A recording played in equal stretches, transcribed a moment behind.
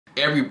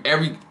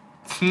Every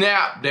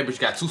snap, that bitch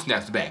got 2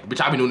 snaps back.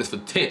 Bitch, I've been doing this for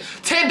 10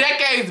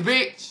 decades,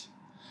 bitch.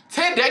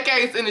 10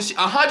 decades in the shit.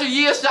 100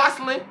 years,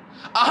 Joseline.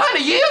 100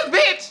 years,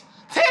 bitch.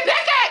 10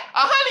 decades.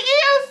 100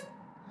 years.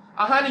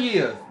 100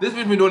 years. This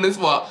bitch been doing this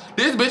for.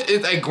 This bitch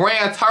is a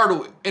grand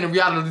turtle in the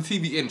reality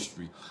TV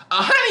industry.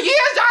 100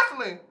 years,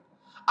 Joseline.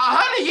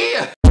 100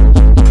 years.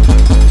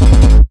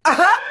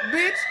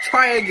 Bitch,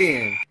 try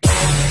again.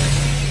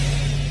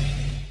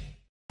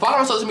 Follow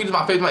on social media, my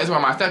Facebook, my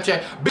Instagram, my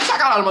Snapchat. Bitch, I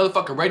got on the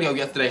motherfucking radio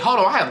yesterday. Hold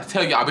on, I have to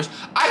tell y'all, bitch.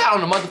 I got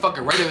on the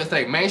motherfucking radio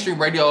yesterday,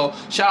 mainstream radio.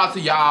 Shout out to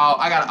y'all.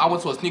 I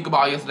went to a sneaker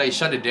ball yesterday,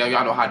 shut it down.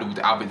 Y'all know how to do with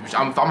the outfits, bitch. If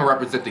I'm gonna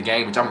represent the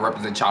game, bitch, I'm gonna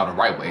represent y'all the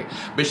right way.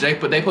 Bitch, they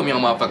put me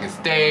on motherfucking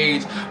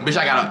stage. Bitch,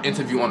 I got an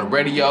interview on the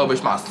radio.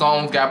 Bitch, my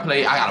songs got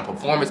played. I got a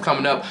performance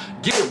coming up.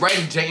 Get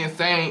ready, Jay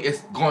Insane.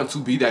 It's going to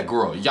be that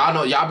girl. Y'all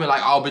know, y'all been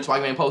like, oh, bitch, why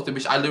you ain't posted?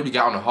 Bitch, I literally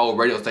got on the whole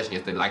radio station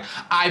yesterday. Like,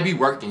 I be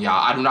working,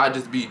 y'all. I do not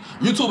just be,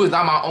 YouTube is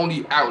not my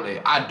only outlet.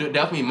 I do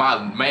definitely my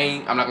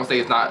main, I'm not gonna say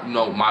it's not, you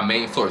know, my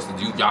main source,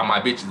 y'all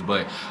my bitches,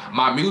 but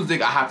my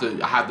music I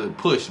have to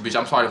push, bitch.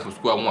 I'm starting from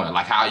square one.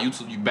 Like how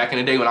YouTube back in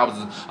the day when I was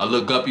a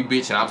little guppy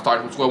bitch and I'm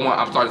starting from square one,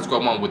 I'm starting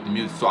square one with the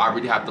music. So I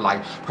really have to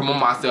like promote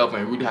myself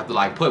and really have to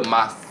like put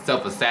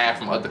myself aside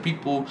from other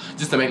people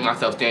just to make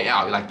myself stand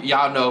out. Like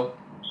y'all know,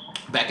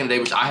 back in the day,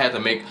 which I had to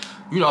make,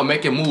 you know,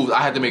 making moves,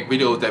 I had to make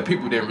videos that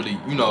people didn't really,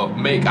 you know,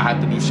 make. I had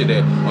to do shit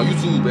that on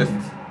YouTube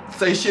and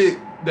say shit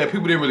that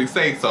people didn't really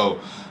say. So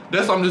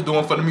that's what I'm just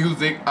doing for the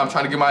music. I'm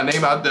trying to get my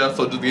name out there,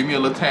 so just give me a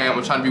little time.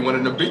 I'm trying to be one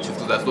of the bitches,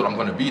 because that's what I'm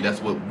gonna be.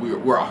 That's what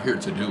we're out here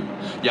to do.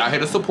 Y'all here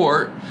to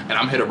support, and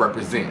I'm here to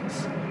represent.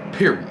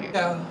 Period.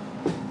 Yeah.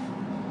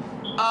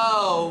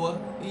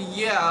 Oh,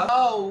 yeah.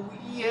 Oh,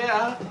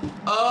 yeah.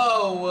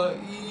 Oh,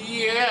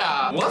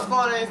 yeah. What's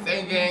going on,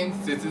 Insane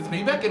Gang? Sis, it's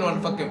me back in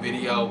on the fucking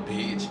video,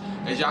 bitch.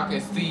 As y'all can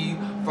see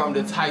from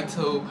the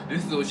title,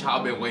 this is what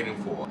y'all been waiting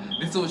for.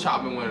 This is what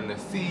y'all been wanting to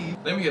see.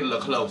 Let me get a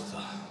little closer.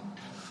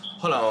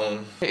 Hold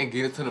on. And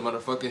get into the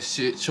motherfucking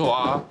shit,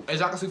 y'all. As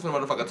y'all can see from the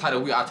motherfucking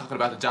title, we are talking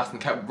about the Joseline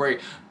Cabaret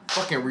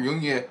fucking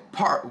reunion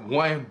part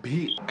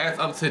 1B. As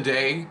of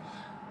today,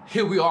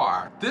 here we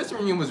are. This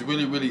reunion was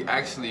really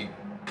actually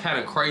kind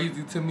of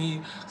crazy to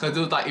me, because it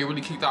was like it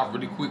really kicked off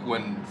really quick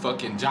when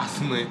fucking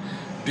Joseline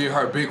did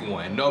her big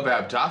one. No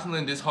bad,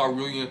 Joseline, this her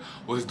reunion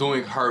was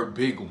doing her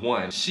big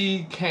one.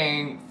 She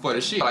came for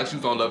the shit, like she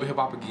was on Love and Hip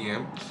Hop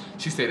again.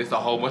 She said it's a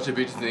whole bunch of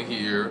bitches in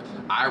here.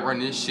 I run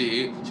this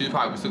shit. She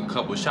probably took a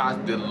couple shots,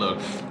 did a little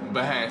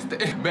behind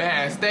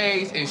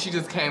stage, and she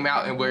just came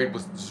out and where it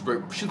was,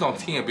 she was on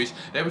 10, bitch.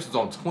 That bitch was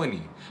on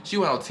 20. She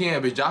went on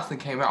 10, bitch. Joseline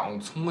came out on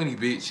 20,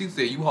 bitch. She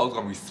said, you hoes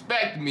gonna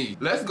respect me.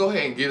 Let's go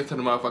ahead and get into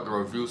the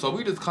motherfucking review. So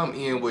we just come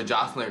in with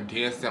Joseline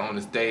dancing on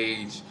the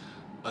stage.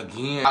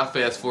 Again, I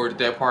fast forwarded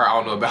that part. I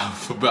don't know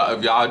about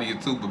if y'all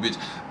did too, but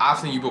bitch, I've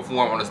seen you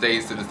perform on the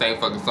stage to the same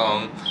fucking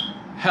song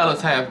hella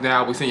times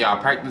now. We seen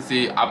y'all practice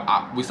it.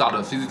 We saw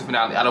the season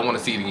finale. I don't want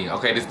to see it again.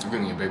 Okay, this is the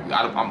reunion, baby.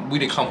 We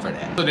didn't come for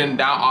that. So then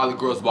now all the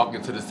girls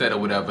walking to the set or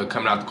whatever,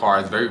 coming out the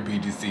car. It's very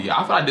BGC.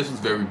 I feel like this was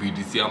very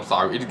BGC. I'm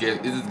sorry. It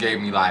just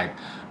gave me like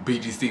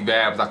BGC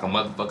vibes, like a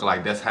motherfucker.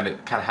 Like that's how kind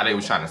of how they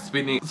was trying to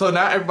spin it. So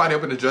now everybody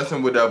up in the dressing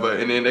room, whatever,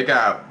 and then they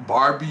got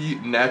Barbie,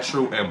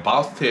 Natural, and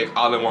Boss Tech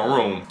all in one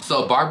room.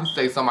 So Barbie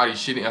say somebody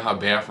shitting in her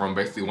bathroom.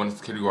 Basically, one of the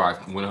security guards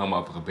went in her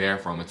motherfucking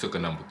bathroom and took a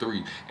number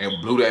 3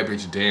 and blew that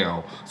bitch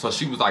down. So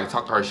she was like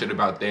talking to her shit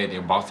about that,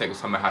 and Boss Tech was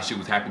talking about how she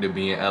was happy to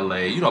be in LA.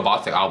 You know,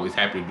 Boss Tech always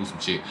happy to do some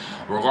shit,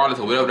 regardless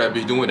of whatever that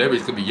bitch doing. That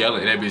bitch could be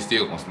yelling, and that bitch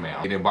still gonna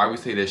smile. And then Barbie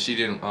said that she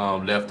didn't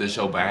left the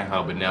show behind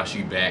her, but now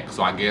she back.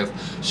 So I guess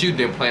she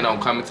didn't plan on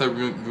coming to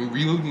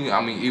reunion. I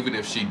mean, even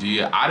if she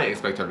did, I didn't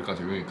expect her to come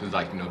to reunion, because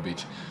like, you know,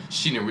 bitch,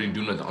 she didn't really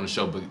do nothing on the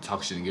show but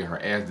talk shit and get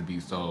her ass to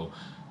beat. So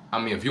I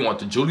mean, if you want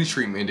the Julie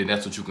treatment, then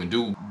that's what you can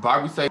do.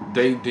 Barbie say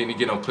they didn't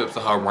get no clips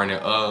of her running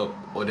up,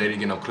 or they didn't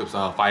get no clips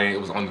of her fighting.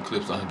 It was only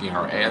clips of her getting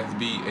her ass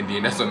beat, and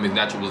then that's when Miss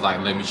Natural was like,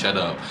 let me shut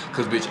up.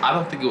 Cause bitch, I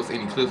don't think it was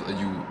any clips of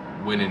you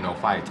winning no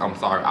fights. I'm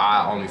sorry,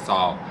 I only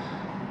saw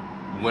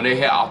when they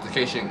had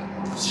altercation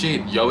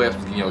shit, your ass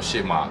was getting your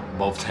shit mocked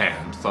both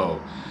times.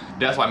 So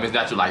that's why Miss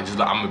Natural like, just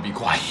like, I'm gonna be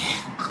quiet.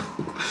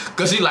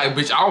 Cause she like,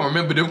 bitch, I don't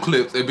remember them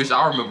clips, and bitch,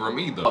 I don't remember them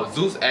either.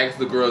 Zeus asked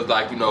the girls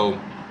like, you know,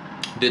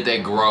 did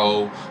they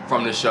grow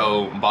from the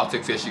show? Boss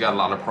Tech said she got a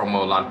lot of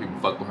promo, a lot of people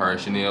fuck with her.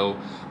 Chanel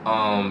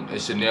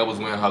was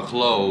wearing her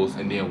clothes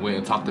and then went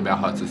and talked about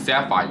her to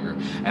Sapphire.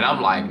 And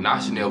I'm like, nah,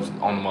 Chanel was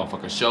on the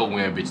motherfucking show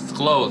wearing bitches'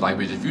 clothes. Like,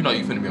 bitch, if you know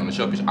you finna be on the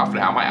show, bitch, I'm finna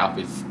have my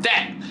outfit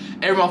stacked.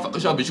 Every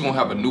motherfucking show, bitch, you gonna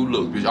have a new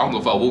look, bitch. I don't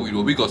give a fuck what we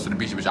do. We go to the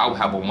beach, bitch, I will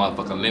have a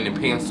motherfucking linen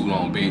pantsuit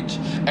on, bitch.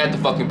 At the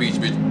fucking beach,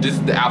 bitch. This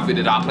is the outfit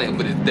that I planned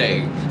for this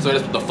day. So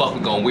that's what the fuck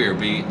we gonna wear,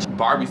 bitch.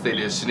 Barbie said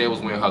that Chanel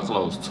was wearing her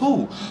clothes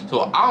too.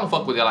 So I don't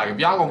fuck with that. Like, if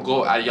y'all gonna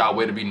go out of y'all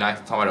way to be nice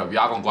and talk about it, if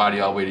y'all gonna go out of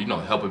y'all way to, you know,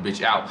 help a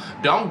bitch out,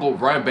 don't go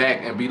run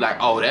back and be like,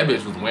 oh, that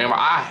bitch was wearing her.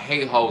 I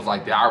hate hoes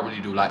like that. I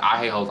really do. Like, I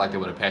hate hoes like that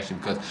with a passion,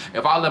 because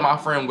if I let my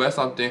friend wear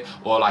something,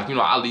 or like, you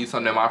know, I leave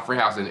something at my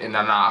friend's house and then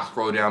I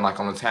scroll down like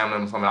on the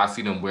timeline or something, I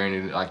see them wearing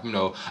ran it. Like, you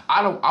know,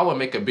 I would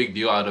make a big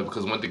deal out of it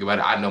because one thing about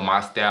it, I know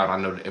my style. And I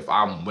know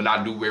that when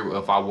I do wear it,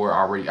 if I wore it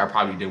already, I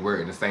probably didn't wear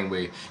it in the same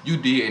way you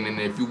did. And then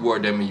if you wore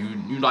them and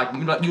you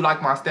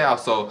like my style,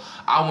 so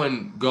I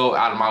wouldn't go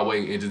out of my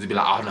way and just be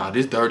like, oh no,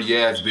 this dirty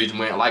ass bitch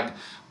went. Like,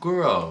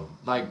 girl,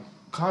 like,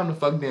 calm the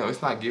fuck down.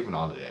 It's not giving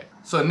all of that.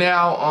 So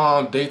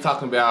now they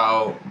talking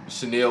about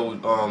Chanel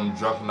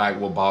drunk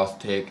night with Boss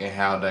Tech and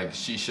how like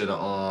she should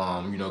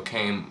have you know,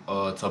 came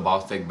to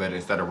Boss Tech better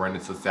instead of running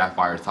to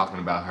Sapphire talking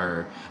about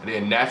her. And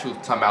then Natural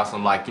talking about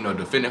some, like, you know,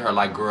 defending her,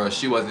 like, girl,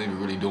 she wasn't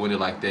even really doing it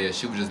like that.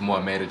 She was just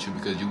more mad at you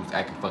because you was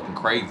acting fucking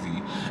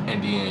crazy,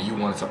 and then you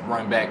wanted to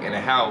run back in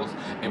the house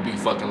and be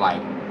fucking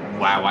like,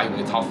 why you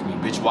ain't talk to me,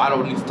 bitch? Why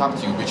don't I need to talk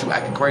to you, bitch? You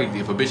acting crazy.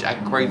 If a bitch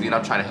acting crazy and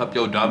I'm trying to help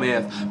your dumb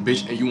ass,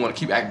 bitch, and you want to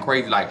keep acting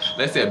crazy, like,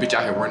 let's say a bitch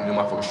out here running in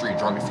my fucking street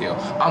drunk as hell.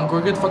 I'm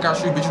going to get the fuck out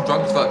of the street, bitch, you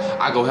drunk as fuck.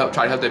 I go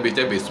try to help that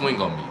bitch swing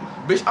on me.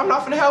 Bitch, I'm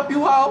not finna help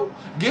you, hoe.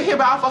 Get hit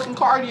by a fucking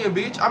guardian,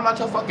 bitch. I'm not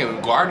your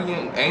fucking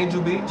guardian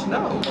angel, bitch.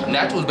 No.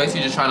 Natural was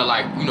basically just trying to,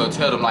 like, you know,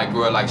 tell them, like,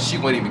 girl, like, she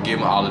wasn't even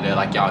giving all of that,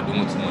 like, y'all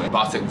doing too much.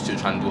 Boss Tech was still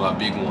trying to do her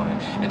big one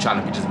and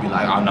trying to just be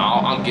like, oh no,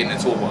 I'm getting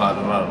into it with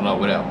her,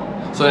 whatever.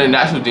 So then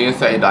Natural then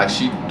say like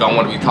she don't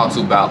want to be talked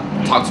to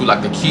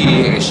like a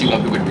kid, and she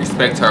want people to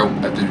respect her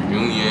at the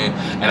reunion.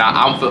 And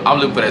I'm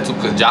looking for that too,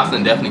 because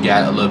Joseline definitely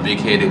got a little big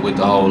headed with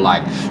the whole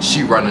like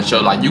she run the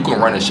show. Like, you can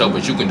run a show,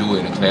 but you can do it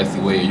in a classy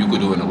way. You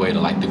can do it in a way that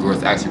like the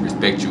girls actually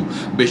respect you.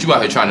 Bitch, you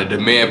out here trying to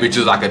demand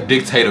bitches like a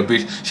dictator,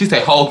 bitch. She say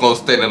hoes gonna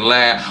stand in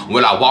line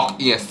when I walk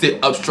in,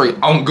 sit up straight.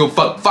 I don't give a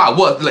fuck. Fine,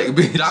 what? Like,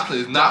 bitch. Joseline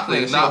is not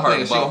playing.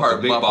 She her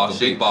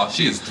big boss.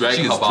 She is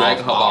dragging her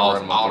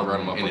balls all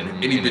around them.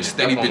 And any bitch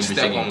step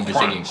on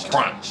bitch,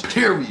 crunch.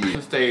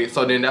 Period.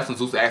 So then that's when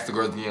Zeus asked the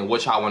girls again,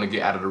 what y'all want to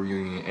get out of the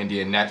reunion? And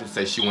then Natural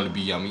says she want to be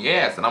yummy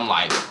ass. And I'm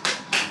like,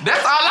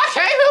 that's all I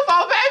came here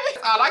for, baby.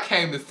 That's all I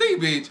came to see,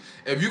 bitch.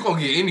 If you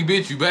gonna get any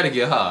bitch, you better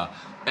get her.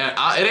 And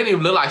it didn't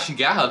even look like she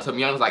got her to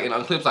me. I was like, in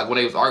the clips, like when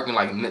they was arguing,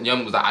 like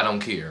Yummy was like, I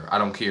don't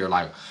care.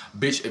 Like,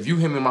 bitch, if you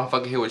hit me in my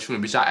fucking head with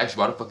shooting, bitch, I ask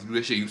you why the fuck you do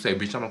this shit. You say,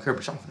 bitch, I don't care,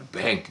 bitch, I'm gonna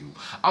bank you.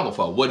 I don't give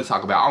a fuck what to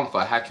talk about. I don't give a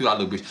fuck how cute I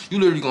look, bitch. You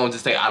literally gonna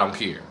just say, I don't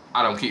care.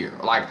 I don't care.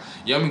 Like,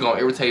 Yummy gonna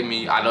irritate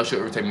me. I know she'll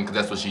irritate me because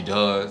that's what she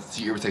does.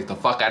 She irritates the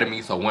fuck out of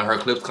me. So when her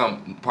clips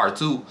come part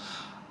 2,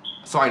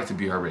 somebody needs to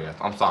be her ass.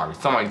 I'm sorry.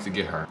 Somebody needs to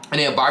get her.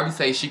 And then Barbie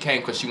says she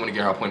came because she want to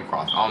get her point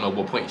across. I don't know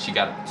what point she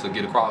got to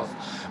get across.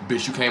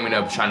 Bitch, you came in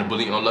there trying to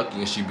bully Unlucky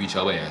and she beat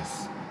your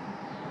ass.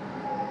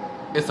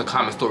 It's a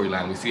common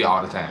storyline. We see it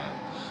all the time.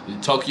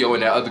 Tokyo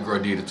and that other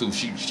girl did it too.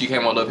 She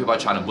came on Love Hip Hop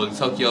trying to bully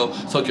Tokyo.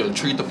 Tokyo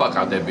treat the fuck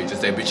out that bitch and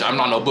say, bitch, I'm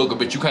not no booger,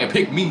 bitch. You can't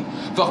pick me.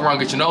 Fuck around,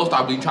 get your nose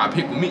stop bleeding, try to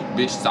pick with me.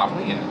 Bitch, stop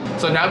playing.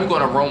 So now we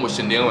going to room with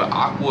Chanel and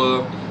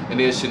Aqua. And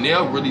then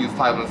Chanel really is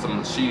typing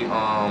some,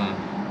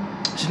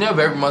 Chanel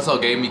very much so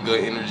gave me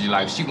good energy.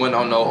 Like, she went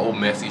on no old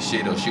messy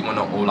shit, or she went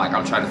on old, like,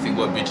 I'm trying to see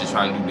what bitch is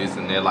trying to do this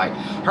and that. Like,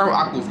 her and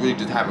Aqua was really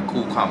just having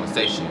cool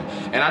conversation.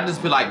 And I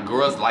just feel like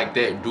girls like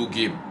that do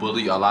get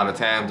bullied a lot of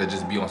times, that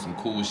just be on some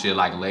cool shit,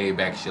 like laid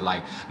back shit,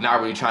 like not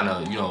really trying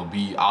to, you know,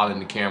 be all in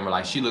the camera.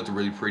 Like, she looked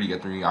really pretty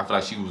at the reunion. I feel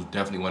like she was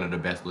definitely one of the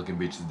best looking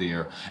bitches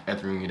there at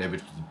the reunion. That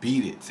bitch was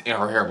beat it, and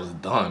her hair was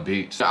done,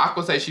 bitch. Now,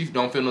 Aqua say she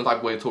don't feel no type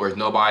of way towards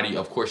nobody.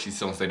 Of course, she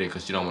still don't say that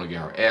because she don't want to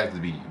get her ass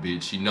beat,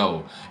 bitch. She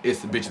know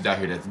it's the bitches out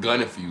here that's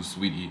gunning for you,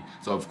 sweetie.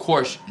 So of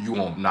course you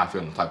won't not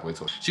feel no type of way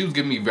to her. She was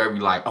giving me very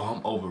like, oh,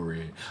 I'm over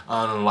it.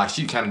 Like,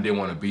 she kind of didn't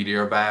want to be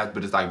there vibes,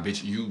 but it's like,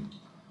 bitch, you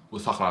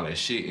was talking all that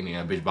shit, and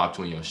then bitch bopped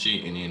you in your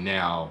shit, and then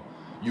now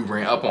you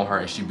ran up on her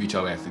and she beat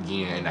your ass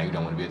again, and now you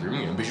don't want to be at the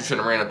reunion. Bitch, you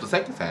shouldn't have ran up the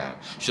second time.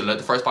 You should let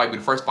the first fight be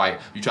the first fight.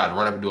 You tried to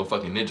run up and do a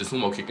fucking ninja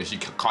sumo kick, and she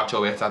caught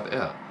your ass out the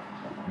air.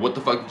 What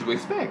the fuck did you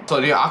expect? So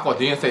then Aqua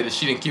then say that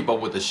she didn't keep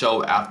up with the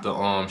show after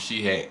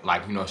she had,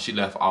 like, you know, she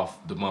left off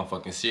the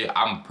motherfucking shit.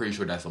 I'm pretty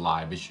sure that's a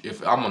lie, bitch.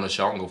 If I'm on the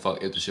show, I'm gonna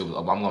fuck if the shit was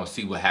up. I'm gonna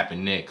see what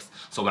happened next.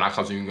 So when I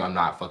come to you, I'm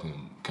not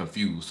fucking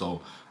confused.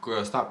 So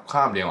girl, stop,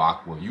 calm down,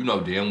 Aqua. You know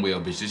damn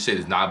well, bitch, this shit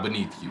is not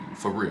beneath you,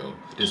 for real.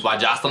 This is why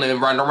Joseline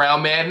running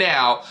around mad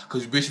now,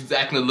 cause bitch is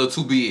acting a little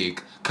too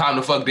big. Calm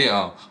the fuck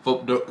down.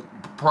 For the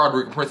Puerto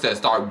Rican princess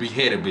start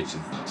beheading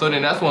bitches. So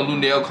then that's when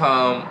Lunel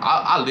come.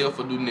 I live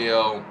for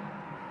Lunel.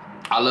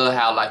 I love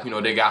how, like, you know,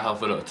 they got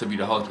her to be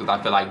the host, because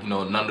I feel like, you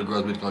know, none of the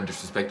girls really gonna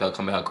disrespect her,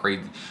 come at her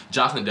crazy.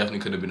 Joseline definitely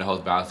could have been the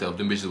host by herself.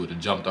 Them bitches would have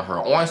jumped on her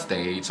on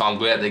stage. So I'm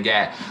glad they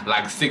got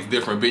like 6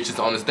 different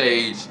bitches on the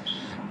stage,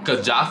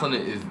 because Joseline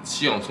is,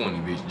 she on 20,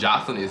 bitch.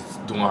 Joseline is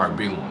doing her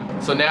big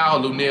one. So now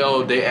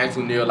Lunel, they asked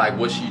Lunel like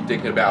what she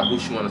thinking about, who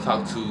she want to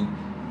talk to.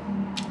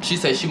 She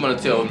said she want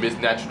to tell Miss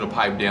Natural to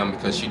pipe down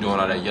because she doing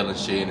all that yelling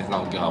shit and it's not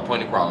gonna get her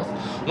point across.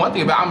 One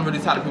thing about, I'm really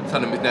tired of people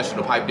telling Miss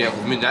Natural to pipe down,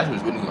 because Miss Natural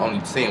is really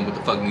only saying what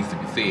the fuck needs to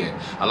be said.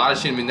 A lot of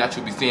shit Miss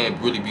Natural be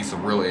saying really be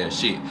some real ass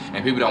shit,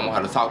 and people don't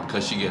want her to talk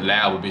because she get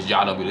loud, but bitch,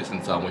 y'all don't be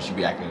listening to her when she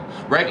be acting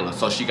regular,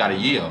 so she gotta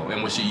yell,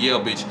 and when she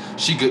yell, bitch,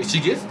 she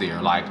gets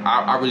there. Like,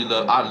 I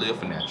live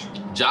for Natural.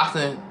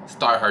 Joseline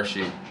start her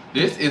shit.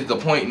 This is the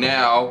point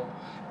now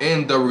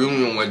in the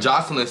reunion when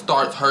Joseline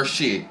starts her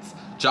shit.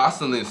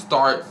 Joseline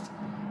starts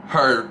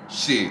her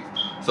shit.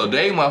 So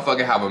they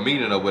motherfucking have a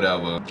meeting or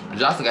whatever.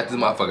 Joseline got this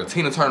motherfucker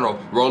Tina Turner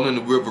rolling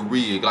the river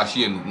rig like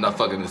she in the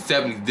fucking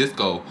 70s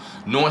disco,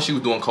 knowing she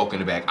was doing coke in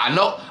the back. I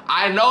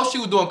know she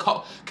was doing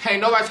coke.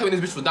 Can't nobody tell me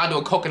this bitch was not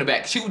doing coke in the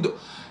back.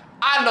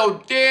 I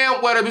know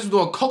damn well that bitch was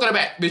doing coke in the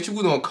back. Bitch, you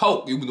was doing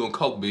coke. You was doing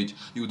coke, bitch.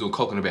 You was doing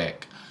coke in the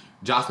back.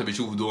 Joseline, bitch,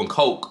 you was doing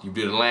coke. You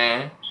did a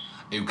line,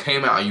 and you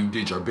came out and you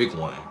did your big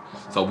one.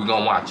 So we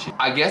gonna watch it.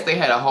 I guess they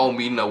had a whole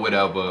meeting or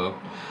whatever.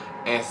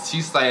 And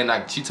she's saying,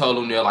 like, she told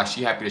Lunel, like,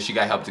 she happy that she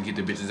got help to get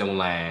the bitches in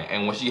line.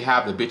 And when she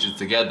have the bitches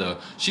together,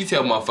 she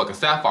tell motherfucking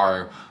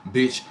Sapphire,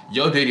 bitch,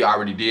 your daddy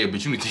already did,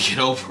 but you need to get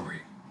over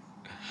it.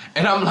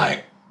 And I'm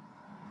like,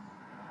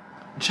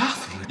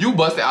 Joseline, you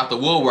busted out the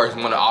woodworks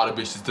wanted all the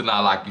bitches to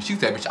not like you. She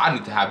said, bitch, I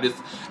need to have this.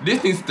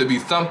 This needs to be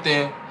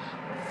something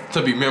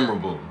to be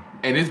memorable.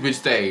 And this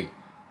bitch say,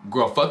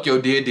 girl, fuck your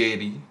dead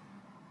daddy.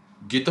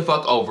 Get the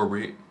fuck over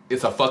it.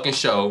 It's a fucking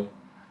show.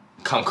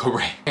 Come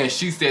correct. And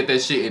she said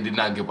that shit and did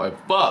not give a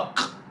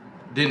fuck.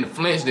 Didn't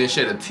flinch, didn't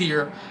shed a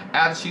tear.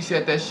 After she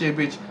said that shit,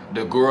 bitch,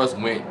 the girls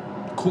went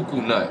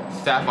cuckoo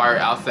nuts. Sapphire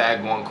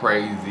outside going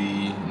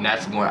crazy.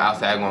 Natural going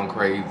outside going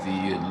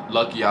crazy.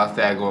 Lucky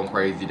outside going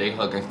crazy. They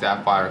hugging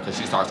Sapphire because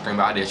she started screaming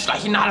out there. She's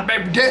like, he not a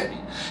baby daddy.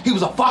 He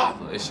was a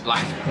father. And she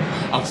like,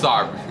 I'm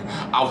sorry.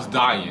 I was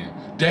dying.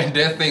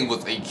 That thing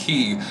was a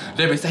key.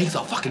 They be say he's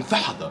a fucking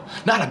father,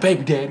 not a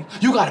baby daddy.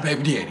 You got a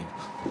baby daddy.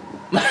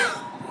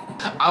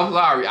 I'm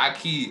sorry, I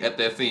keyed at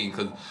that scene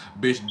because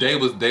bitch, they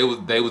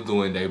was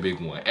doing their big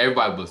one.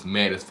 Everybody was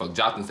mad as fuck.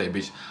 Joseline said,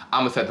 bitch,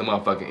 I'ma set the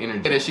motherfucking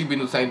energy. And she been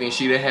doing the same thing.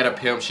 She done had a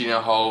pimp, she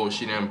done hold,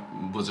 she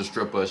done was a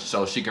stripper,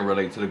 so she can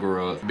relate to the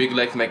girls. Big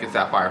Lex making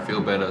Sapphire feel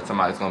better.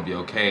 Somebody's gonna be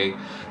okay.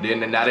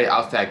 Then now they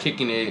outside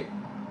kicking it.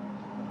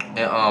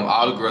 And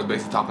all the girls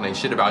basically talking their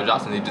shit about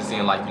Joseline. They just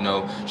saying like, you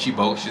know, she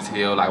bogus as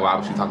hell. Like, why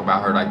would she talk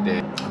about her like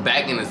that?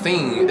 Back in the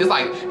scene, it's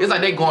like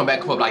they going back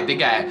and forth. Like, they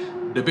got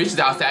the bitches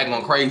outside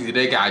going crazy.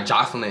 They got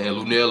Joseline and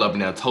Lunel up in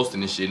there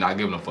toasting and shit, not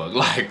giving a fuck.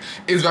 Like,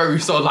 it's very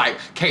so like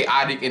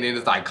chaotic and then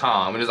it's like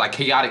calm. And it's like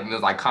chaotic and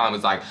it's like calm.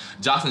 It's like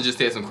Joseline just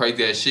said some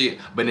crazy ass shit,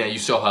 but then you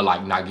show her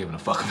like not giving a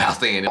fuck about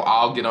saying it.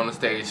 All get on the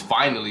stage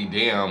finally,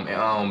 damn.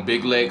 And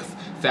Big Lex,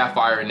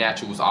 Sapphire, and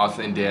Natural was all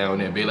sitting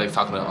down, and Big Lex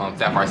talking to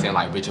Sapphire saying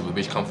like, bitch, if a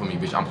bitch come for me,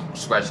 bitch, I'm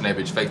scratching that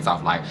bitch face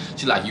off. Like,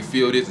 she like, you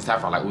feel this? And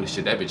Sapphire like, oh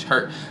shit, that bitch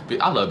hurt. Bitch,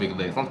 I love Big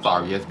Lex. I'm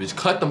sorry, yes, bitch.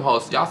 Cut them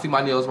hoes. Y'all see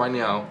my nails right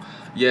now?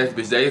 Yes,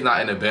 bitch, they is not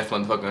in the best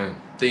motherfucking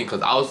thing,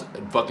 cause I was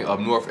fucking up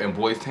north in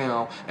Boys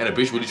Town, and a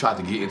bitch really tried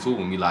to get into it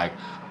with me, like,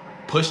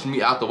 pushed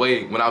me out the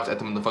way when I was at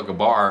the motherfucking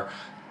bar,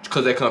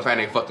 cause they couldn't find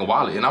their fucking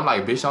wallet. And I'm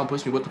like, bitch, don't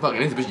push me, what the fuck?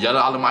 And this bitch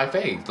yelling all in my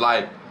face.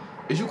 Like,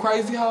 is you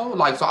crazy, hoe?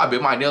 Like, so I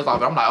bit my nails off,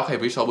 and I'm like, okay,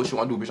 bitch, so what you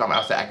wanna do, bitch? I'm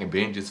outside acting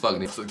binge as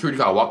fucking. Security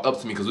guard walked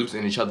up to me, cause we was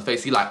in each other's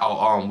face. He like,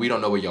 oh, we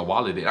don't know where your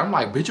wallet is. I'm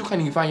like, bitch, you can't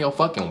even find your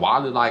fucking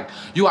wallet. Like,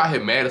 you out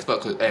here mad as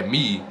fuck at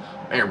me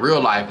in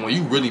real life when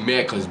you really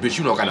mad cause, bitch,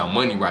 you don't got no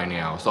money right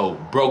now. So,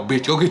 broke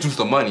bitch, go get you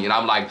some money. And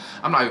I'm like,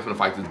 I'm not even finna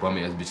fight this bum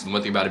ass bitch.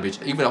 One thing about it,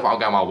 bitch, even if I don't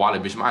got my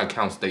wallet, bitch, my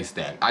account stay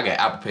stacked. I got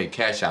Apple Pay,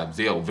 Cash App,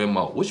 Zelle,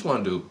 Venmo. What you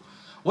wanna do?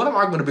 What am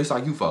I gonna bitch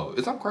like you for?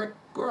 Is I'm crazy?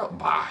 Girl,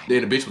 bye.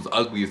 Then the bitch was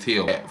ugly as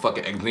hell.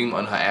 Fucking eczema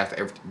on her ass,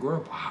 everything. Girl,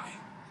 bye.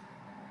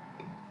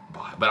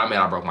 Bye. But I mean,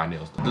 I broke my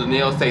nails. The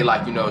nails say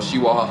like, you know, she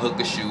wore her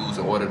hooker shoes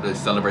in order to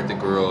celebrate the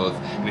girls.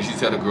 And then she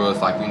tell the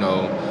girls like, you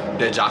know,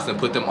 that Joseline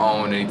put them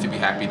on. They need to be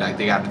happy. Like,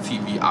 they got the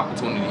TV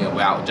opportunity, and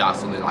without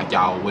Joseline, like,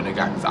 y'all wouldn't have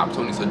got this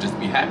opportunity. So just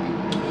be happy.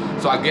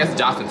 So I guess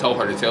Joseline told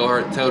her to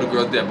tell the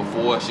girls that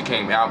before she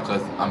came out,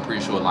 because I'm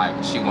pretty sure like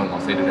she wasn't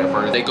gonna say that at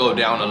first. They go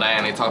down the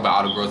line, they talk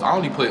about all the girls. I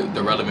only put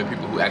the relevant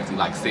people who actually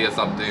like said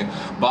something.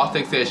 Boss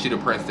Tech said she the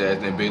princess,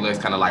 and then Big Lex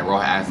kind of like roll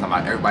her ass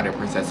about everybody a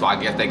princess. So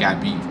I guess they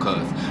got beef,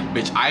 cause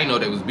bitch, I didn't know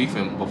they was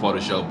beefing before the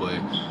show, but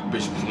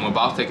bitch, when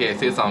Boss Tech had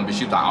said something, bitch,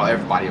 she was like, oh,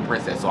 everybody a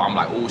princess. So I'm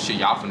like, oh shit,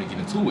 y'all finna get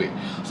into it.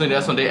 So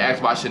that's when they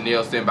asked about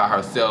Chanel sitting by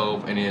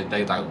herself, and then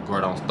they like,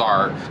 girl, don't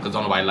start, cause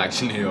don't nobody like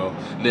Chanel.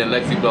 And then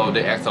Lexi Blow,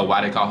 they asked her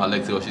why they call her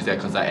Lexi. Well, she said,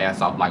 cause her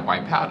ass off like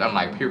white powder. I'm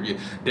like, period.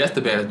 That's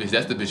the baddest bitch.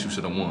 That's the bitch who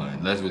should have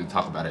won. Let's really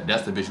talk about it.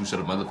 That's the bitch who should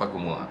have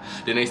motherfucking won.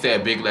 Then they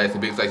said Big Lex, and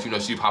Big Lex, you know,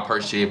 she pop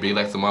her shit. Big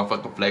Lex a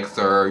motherfucking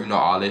flexer, you know,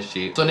 all that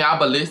shit. So now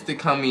Ballistic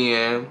come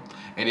in,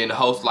 and then the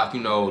host, like, you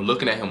know,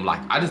 looking at him,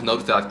 like, I just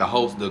noticed that, like, the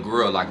host, the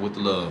girl, like, with the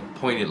little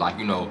pointed, like,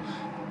 you know,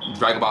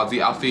 Dragon Ball Z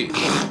outfit,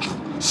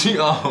 she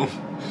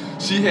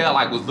had,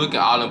 like, was looking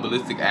all in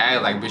Ballistic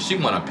ass, like, bitch, she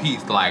want a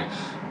piece, like,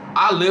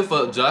 I live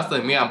for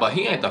Joseline, man, but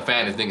he ain't the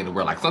fattest nigga in the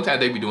world. Like,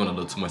 sometimes they be doing a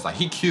little too much. Like,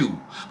 he cute,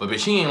 but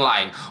bitch, he ain't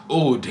like,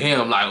 oh,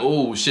 damn, like,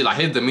 oh, shit. Like,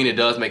 his demeanor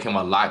does make him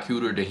a lot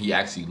cuter than he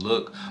actually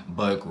look,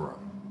 but, girl,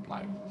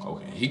 like,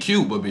 okay, he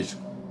cute, but, bitch,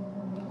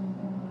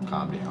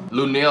 calm down.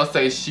 Lunel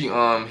says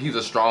he's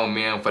a strong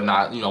man for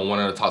not, you know,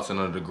 wanting to talk to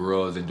none of the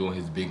girls and doing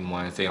his big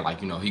one, saying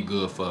like, you know, he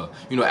good for,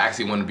 you know,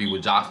 actually want to be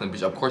with Joseline.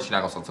 Bitch, of course you're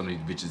not gonna talk to some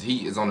of these bitches.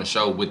 He is on the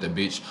show with the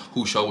bitch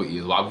who show it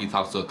is. Why would he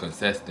talk to a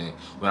contestant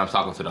when I'm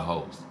talking to the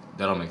host?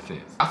 That don't make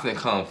sense. Joseline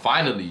come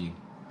finally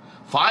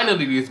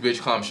this bitch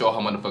come show her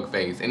motherfucking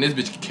face, and this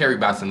bitch carried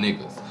by some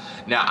niggas.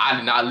 Now, I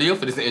did not live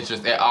for this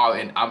interest at all,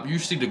 and you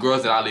see the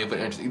girls that I live for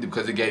interest either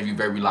because it gave you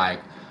very like,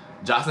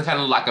 Joseline kind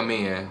of looked like a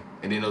man,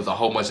 and then there was a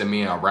whole bunch of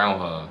men around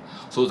her.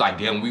 So it was like,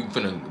 damn, we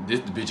finna, this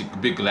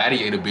bitch, big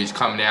gladiator bitch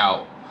coming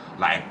out.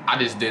 Like, I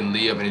just didn't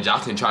live, and then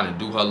Joseline trying to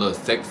do her little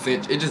sex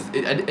cinch. It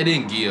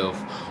didn't give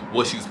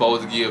what she was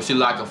supposed to give. She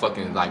like a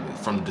fucking, like,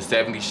 from the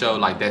 70s show,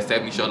 like that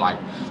 70s show. Like,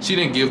 she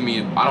didn't give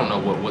me, I don't know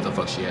what the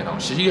fuck she had on.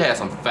 She had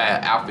some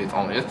fat outfits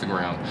on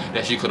Instagram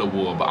that she could have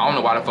wore, but I don't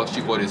know why the fuck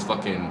she wore this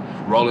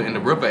fucking rolling in the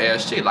river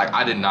ass shit. Like,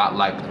 I did not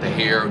like the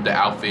hair, the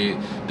outfit,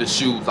 the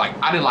shoes. Like,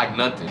 I didn't like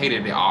nothing.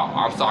 Hated it all.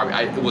 I'm sorry.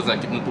 It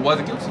wasn't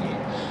good to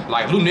me.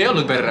 Like, Lunel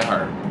looked better than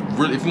her.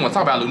 Really, if you want to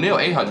talk about Lunel,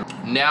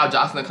 800. Now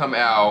Joseline come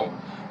out.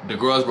 The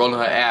girl's rolling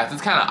her ass.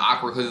 It's kind of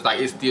awkward because it's like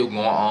it's still going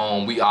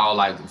on. We all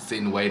like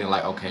sitting waiting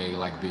like, okay,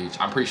 like bitch.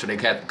 I'm pretty sure they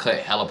cut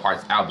hella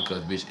parts out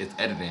because bitch, it's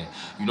editing.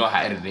 You know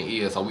how editing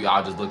is. So we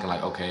all just looking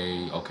like,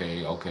 okay, like,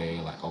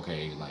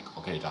 okay,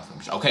 Joseline,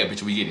 bitch. Okay,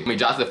 bitch, we get it. I mean,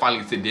 Joseline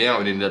finally sit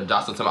down and then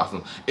Joseline tell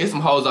me it's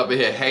some hoes up in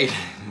here hating.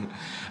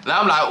 And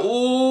I'm like,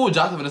 ooh,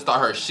 Joseline finna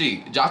start her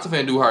shit. Joseline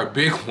finna do her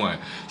big one.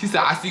 She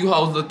said, I see you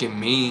hoes looking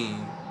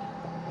mean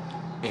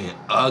and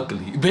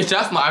ugly. Bitch,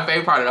 that's my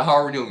favorite part of the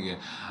whole reunion.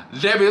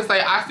 That bitch say,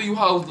 I see you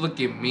hoes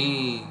looking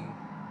mean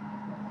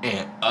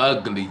and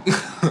ugly.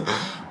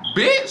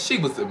 Bitch, she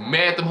was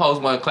mad them hoes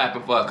wasn't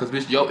clapping for her because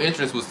bitch, your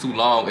entrance was too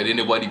long and then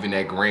it wasn't even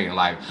that grand.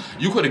 Like,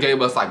 you could have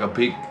gave us like a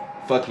big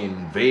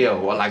fucking veil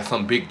or like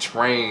some big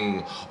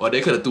train, or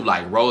they could have threw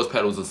like rose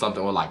petals or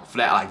something, or like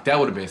flat. Like, that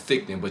would have been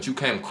sick then, but you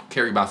can't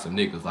carry by some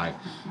niggas. Like,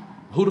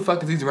 who the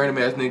fuck is these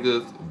random ass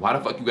niggas? Why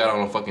the fuck you got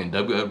on a fucking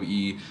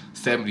WWE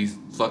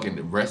 70s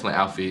fucking wrestling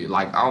outfit?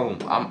 Like,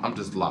 I'm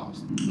just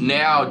lost.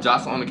 Now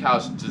Joseline on the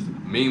couch just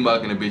mean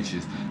mugging the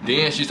bitches.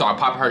 Then she started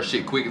popping her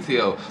shit quick as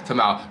hell. Talking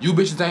about, you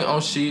bitches ain't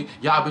on shit.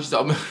 Y'all bitches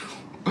out.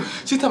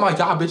 She talking about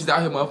y'all bitches out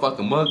here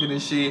motherfucking mugging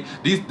and shit.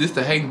 This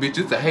the hating bitch,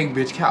 this the hating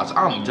bitch couch.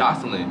 I'm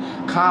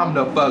Joseline, calm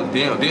the fuck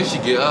down. Then she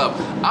get up.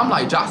 I'm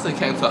like, Joseline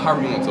came to her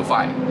room to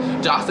fight.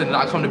 Joseline did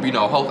not come to be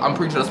no host. I'm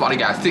pretty sure that's why they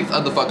got 6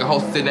 other fucking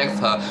hosts sitting next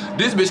to her.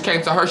 This bitch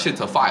came to her shit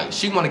to fight.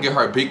 She wanna get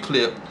her big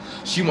clip.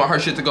 She want her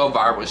shit to go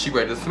viral and she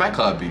ready to smack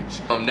her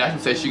bitch.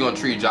 Naturally said she gonna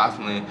treat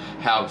Joseline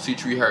how she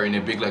treat her in the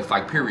Big Lex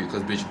like period,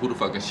 cause bitch, who the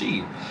fuck is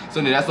she?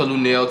 So then that's what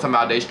Lunel talking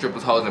about, they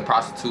strippers, hoes, and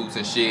prostitutes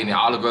and shit, and then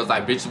all the girls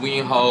like, bitch, we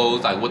ain't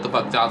hoes, like what the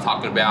fuck y'all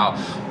talking about?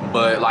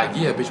 But like,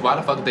 yeah, bitch, why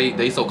the fuck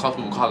they so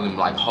comfortable calling them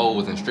like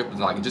hoes and strippers?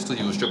 Like, just cause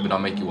you a stripper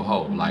don't make you a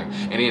hoe. Like,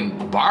 and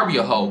then Barbie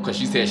a hoe cause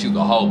she said she was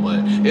a hoe, but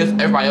it's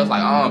everybody else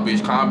like,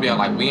 bitch, calm down,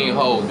 like we ain't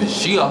hoes,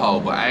 bitch, she a hoe,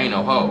 but I ain't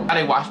no hoe. Now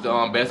they watch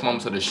the best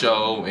moments of the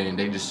show and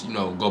they just, you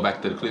know, go back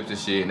to the clips and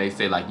shit, and they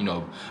say like, you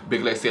know,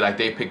 Big Lex say like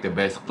they picked the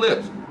best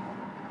clips.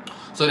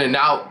 So then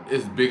now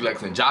it's Big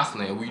Lex and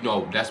Joseline. We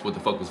know that's what the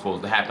fuck was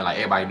supposed to happen. Like,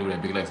 everybody knew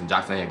that Big Lex and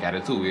Joseline had got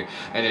into it.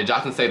 And then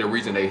Joseline say the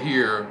reason they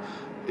here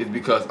is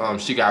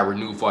because she got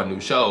renewed for a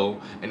new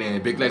show. And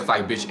then Big Lex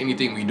like, bitch,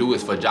 anything we do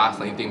is for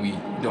Joseline. Anything we,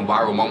 them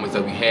viral moments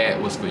that we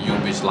had was for you,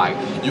 bitch. Like,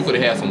 you could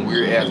have had some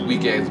weird ass,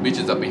 weak ass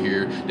bitches up in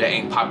here that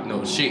ain't popping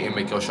no shit and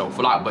make your show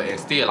flop. But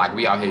instead, like,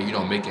 we out here, you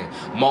know, making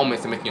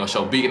moments and making your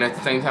show big. And at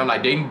the same time,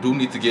 like, they do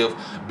need to give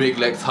Big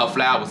Lex her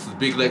flowers.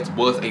 Big Lex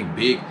was a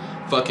big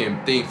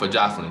fucking thing for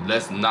Joseline.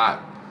 Let's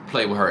not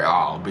play with her at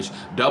all, bitch.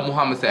 Double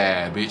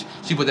homicide, bitch.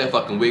 She put that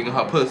fucking wig in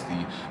her pussy,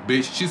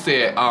 bitch. She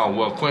said,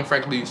 well, quite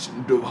frankly,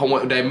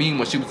 that meme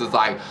when she was just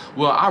like,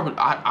 well,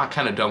 I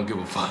kind of don't give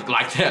a fuck.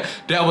 Like,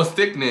 that was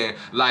sickening.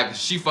 Like,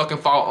 she fucking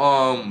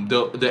fought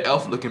the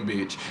elf looking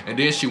bitch, and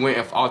then she went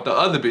and fought the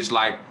other bitch,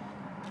 like,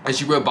 and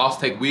she real boss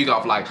take wig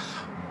off. Like,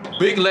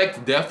 Big Lex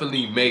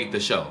definitely made the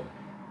show.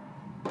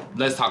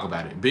 Let's talk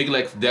about it. Big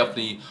Lex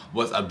definitely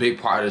was a big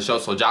part of the show.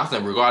 So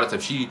Joseline, regardless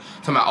if she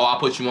talking about, oh, I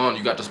put you on,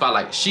 you got the spot,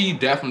 like, she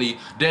definitely,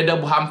 that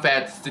double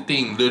homicide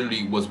thing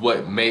literally was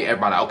what made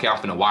everybody like, okay, I'm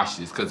finna watch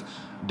this, because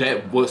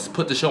that was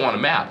put the show on the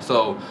map.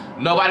 So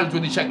nobody was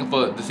really checking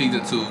for the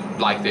season 2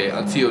 like that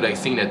until they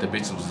seen that the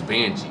bitch was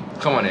Benji.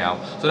 Come on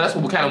now. So that's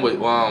what kind of what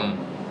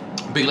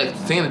Big Lex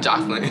saying to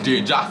Joseline, and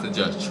then Joseline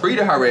just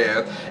treated her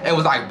ass and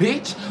was like,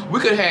 bitch, we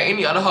could have had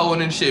any other hoe in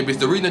this shit, bitch.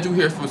 The reason that you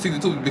here from season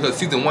 2 is because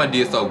season 1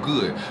 did so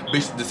good.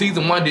 Bitch, the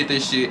season 1 did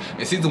this shit,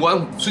 and season 2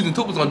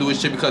 was gonna do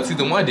this shit because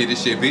season 1 did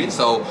this shit, bitch.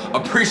 So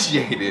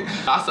appreciate it.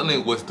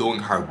 Joseline was doing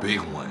her big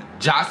one.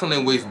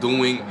 Joseline was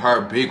doing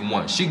her big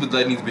one. She was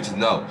letting these bitches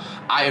know,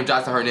 I am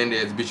Joseline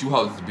Hernandez, bitch, you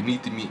hoes is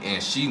beneath me,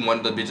 and she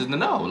wanted the bitches to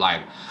know.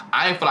 Like,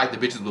 I didn't feel like the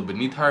bitches were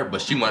beneath her,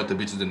 but she wanted the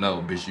bitches to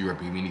know, bitch, you are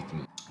beneath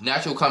me. Now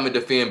she'll come and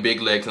defend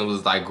Big Lex and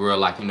was like, girl,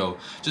 like, you know,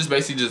 just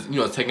basically just, you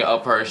know, taking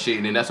up for her shit.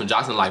 And then that's when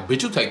Joseline like,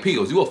 bitch, you take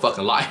pills, you a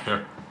fucking liar.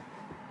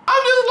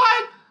 I'm just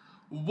like,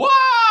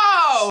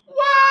 whoa,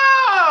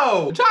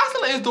 whoa.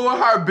 Joseline is doing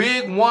her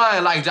big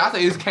one. Like,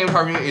 Joseline just came to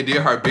her room and did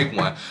her big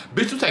one.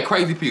 Bitch, you take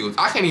crazy pills.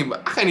 I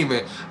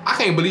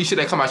can't believe shit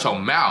that come out your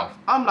mouth.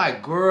 I'm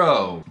like,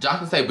 girl.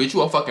 Joseline say, bitch,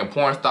 you a fucking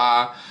porn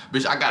star.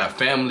 Bitch, I got a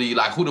family.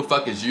 Like, who the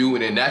fuck is you?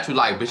 And then naturally,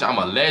 like, bitch, I'm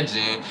a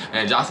legend.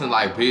 And Joseline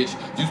like, bitch,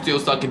 you still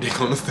sucking dick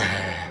on the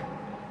side.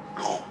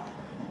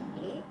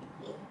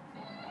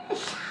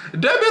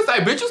 That bitch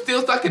like, bitch, you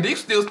still sucking dick,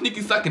 still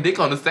sneaky sucking dick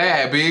on the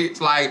side,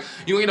 bitch. Like,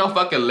 you ain't no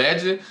fucking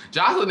legend.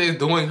 Joseline is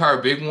doing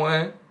her big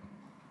one.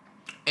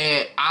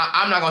 And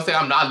I'm not gonna say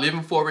I'm not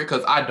living for it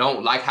because I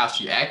don't like how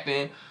she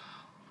acting.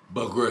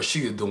 But girl,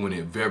 she is doing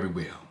it very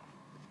well.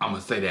 I'm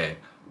gonna say that.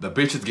 The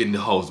bitch is getting the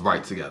hoes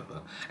right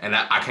together. And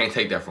I can't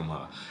take that from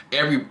her.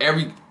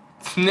 Every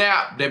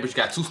snap, that bitch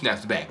got 2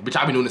 snaps back. Bitch,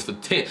 I've been doing this for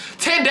 10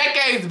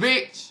 decades,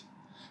 bitch.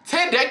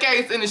 10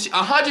 decades in the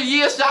 100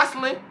 years,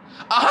 Joseline.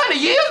 100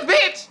 years,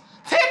 bitch.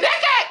 10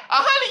 decades,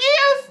 100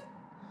 years.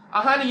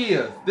 100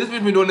 years. This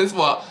bitch been doing this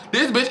for,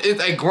 this bitch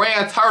is a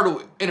grand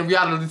turtle in the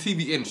reality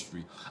TV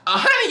industry.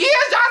 100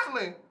 years,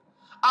 Joseline.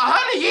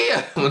 100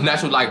 years. When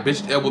natural like,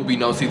 bitch, there will be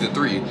no season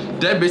 3.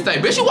 That bitch say,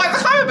 bitch, you wasn't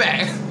coming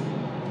back.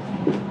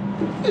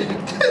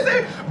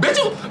 bitch,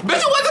 you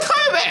wasn't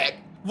coming back.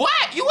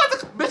 What? You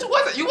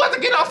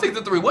wasn't getting off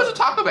season 3. What you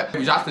talking about?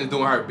 Joseline's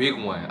doing her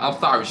big one. I'm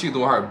sorry, she's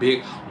doing her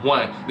big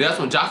one. That's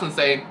when Joseline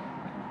say,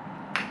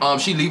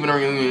 she leaving the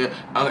reunion.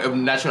 If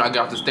Natural not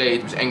get off the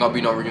stage, which ain't gonna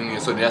be no reunion,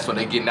 so that's when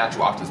they get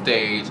Natural off the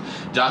stage.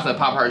 Joseline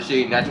pop her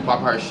shit, Natural pop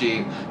her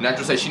shit.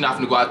 Natural say she not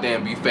finna go out there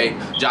and be fake.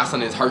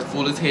 Joseline is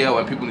hurtful as hell,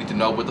 and people need to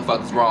know what the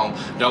fuck is wrong.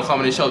 Don't come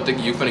in the show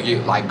thinking you finna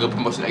get like good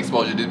promotion and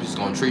exposure. This bitch is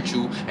gonna treat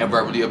you and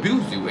verbally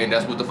abuse you, and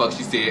that's what the fuck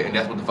she said, and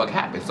that's what the fuck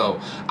happened. So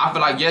I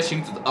feel like yes, she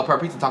needs to up her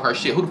piece and talk her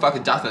shit. Who the fuck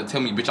is Joseline to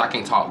tell me, bitch, I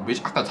can't talk?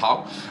 Bitch, I can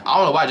talk. I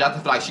don't know why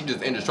Joseline feel like she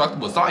just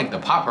indestructible. Somebody need to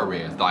pop her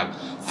ass. Like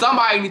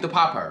somebody need to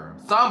pop her.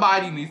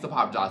 Somebody needs to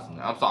pop Joseline.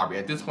 I'm sorry.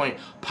 At this point,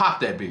 pop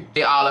that bitch.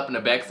 They all up in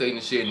the backstage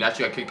and shit. Now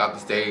she got kicked off the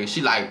stage.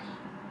 She like,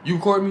 you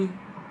record me?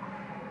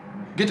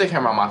 Get that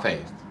camera on my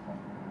face.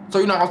 So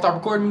you're not gonna stop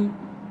recording me?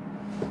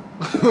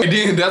 And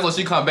then that's when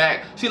she come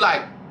back. She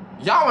like,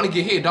 y'all wanna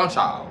get hit, don't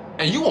y'all?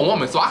 And you a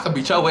woman, so I can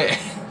beat your ass.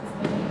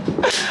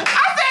 I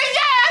said,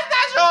 yes,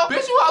 Natural.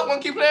 Bitch, you always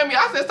wanna keep playing me.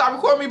 I said, stop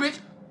recording me, bitch.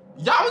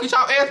 Y'all wanna get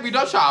y'all ass beat,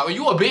 don't y'all? And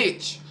you a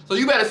bitch. So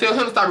you better tell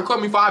him to stop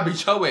recording me before I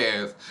beat your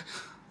ass.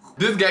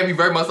 This gave me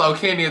very much so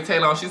Candy and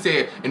Taylor. She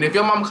said, and if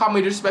your mama call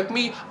me to disrespect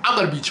me, I'm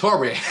gonna beat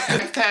your ass.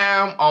 Next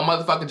time on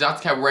motherfucking Joseline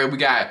Cabaret, we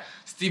got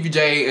Stevie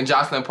J and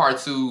Joseline part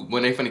 2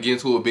 when they finna get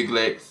into a big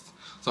legs.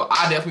 So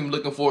I definitely am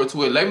looking forward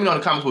to it. Let me know in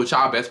the comments what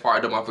y'all best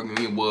part of the motherfucking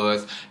meeting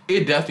was.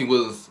 It definitely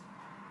was,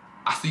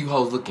 I see you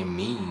hoes looking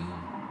mean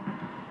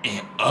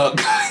and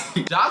ugly.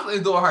 Joseline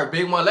is doing her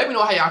big one. Let me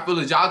know how y'all feel.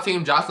 Is y'all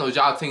team Joseline or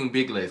y'all team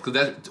Big Legs? Cause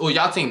that's, or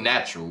y'all team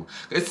Natural.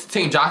 It's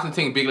team Joseline,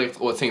 team Big Legs,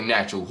 or team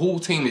Natural. Who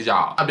team is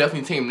y'all? I'm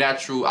definitely team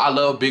Natural. I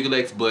love Big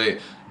Legs, but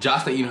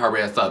Joseline eating her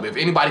ass up. If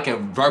anybody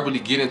can verbally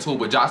get into it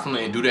with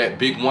Joseline and do that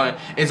big one,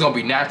 it's gonna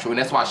be Natural, and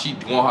that's why she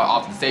going her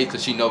off the stage,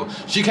 cause she know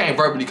she can't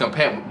verbally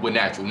compare with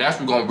Natural.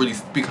 Natural gonna really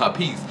speak her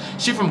piece.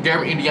 She from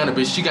Gary, Indiana,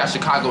 bitch. She got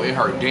Chicago in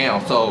her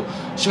down, so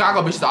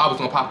Chicago bitches always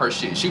gonna pop her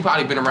shit. She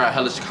probably been around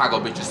hella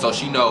Chicago bitches, so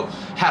she know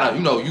how to,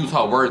 you know, use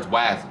her words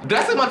wisely.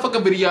 That's the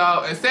motherfucking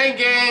video, and same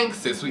gang,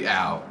 since we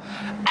out.